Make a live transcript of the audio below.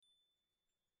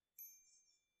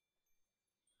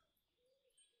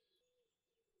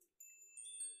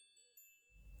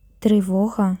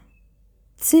Тривога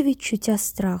 – це відчуття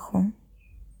страху,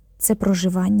 це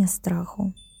проживання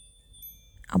страху,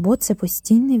 або це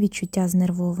постійне відчуття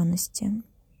знервованості.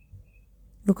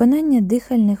 Виконання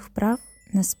дихальних вправ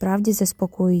насправді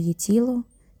заспокоює тіло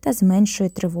та зменшує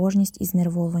тривожність і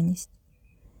знервованість.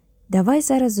 Давай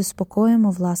зараз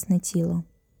заспокоїмо власне тіло.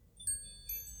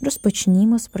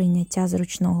 Розпочнімо з прийняття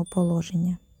зручного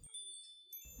положення.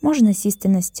 Можна сісти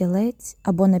на стілець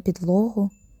або на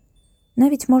підлогу,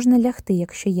 навіть можна лягти,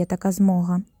 якщо є така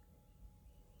змога.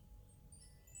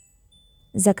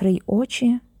 Закрий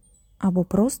очі або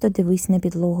просто дивись на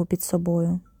підлогу під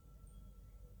собою.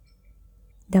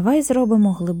 Давай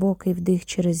зробимо глибокий вдих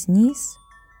через ніс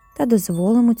та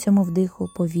дозволимо цьому вдиху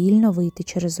повільно вийти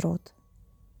через рот.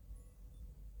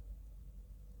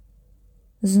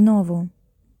 Знову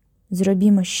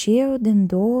зробімо ще один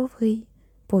довгий,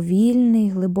 повільний,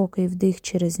 глибокий вдих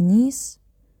через ніс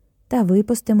та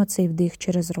випустимо цей вдих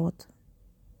через рот.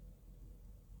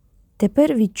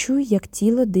 Тепер відчуй, як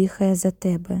тіло дихає за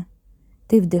тебе.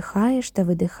 Ти вдихаєш та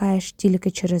видихаєш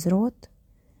тільки через рот,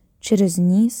 через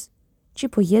ніс чи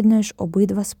поєднуєш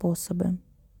обидва способи.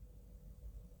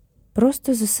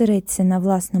 Просто зосередься на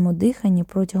власному диханні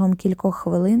протягом кількох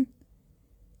хвилин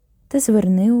та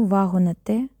зверни увагу на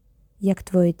те, як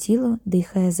твоє тіло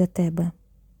дихає за тебе.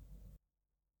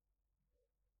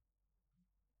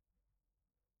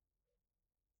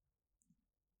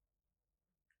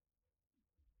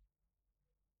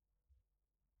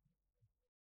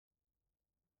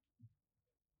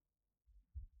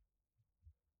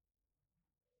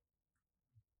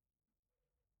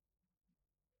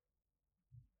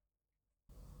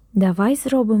 Давай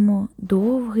зробимо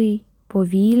довгий,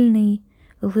 повільний,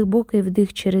 глибокий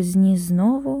вдих через ніс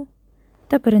знову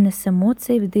та перенесемо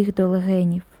цей вдих до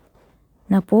легенів.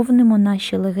 Наповнимо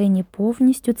наші легені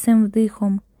повністю цим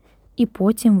вдихом і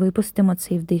потім випустимо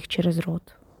цей вдих через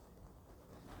рот.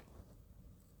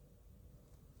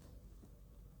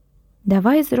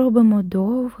 Давай зробимо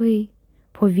довгий,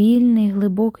 повільний,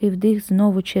 глибокий вдих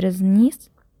знову через ніс,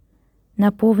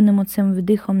 наповнимо цим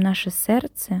вдихом наше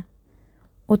серце,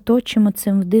 оточимо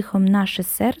цим вдихом наше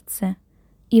серце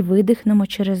і видихнемо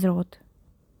через рот.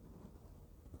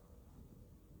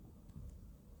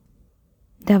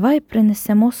 Давай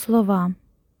принесемо слова.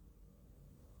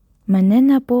 Мене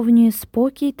наповнює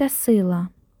спокій та сила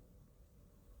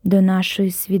до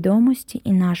нашої свідомості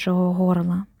і нашого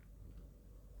горла.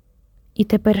 І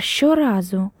тепер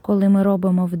щоразу, коли ми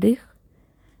робимо вдих,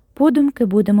 подумки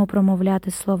будемо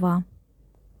промовляти слова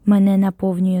 «Мене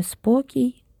наповнює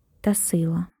спокій та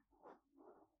сила».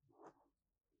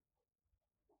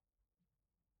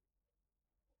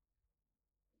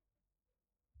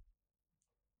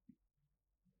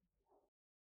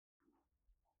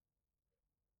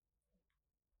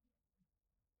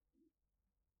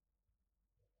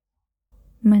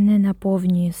 Мене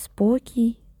наповнює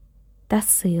спокій та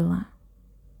сила.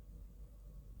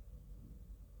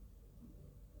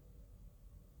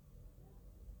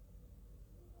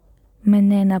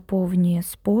 Мене наповнює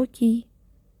спокій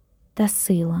та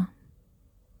сила.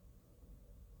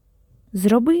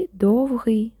 Зроби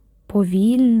довгий,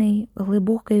 повільний,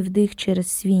 глибокий вдих через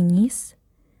свій ніс,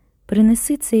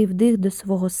 принеси цей вдих до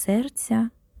свого серця,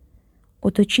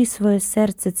 оточи своє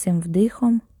серце цим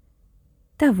вдихом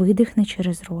та видихни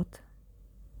через рот.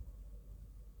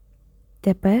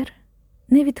 Тепер,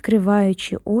 не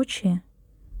відкриваючи очі,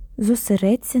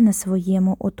 зосередься на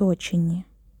своєму оточенні.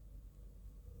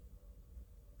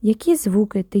 Які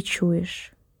звуки ти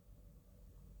чуєш?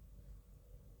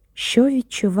 Що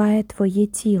відчуває твоє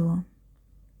тіло?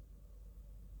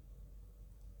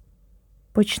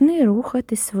 Почни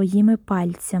рухати своїми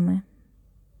пальцями.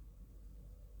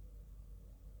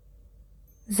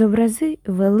 Зобрази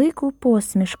велику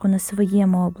посмішку на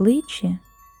своєму обличчі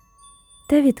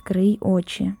та відкрий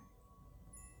очі.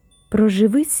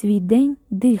 Проживи свій день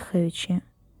дихаючи.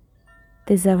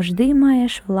 Ти завжди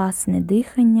маєш власне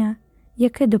дихання,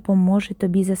 яке допоможе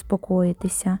тобі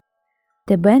заспокоїтися.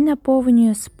 Тебе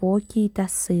наповнює спокій та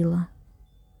сила.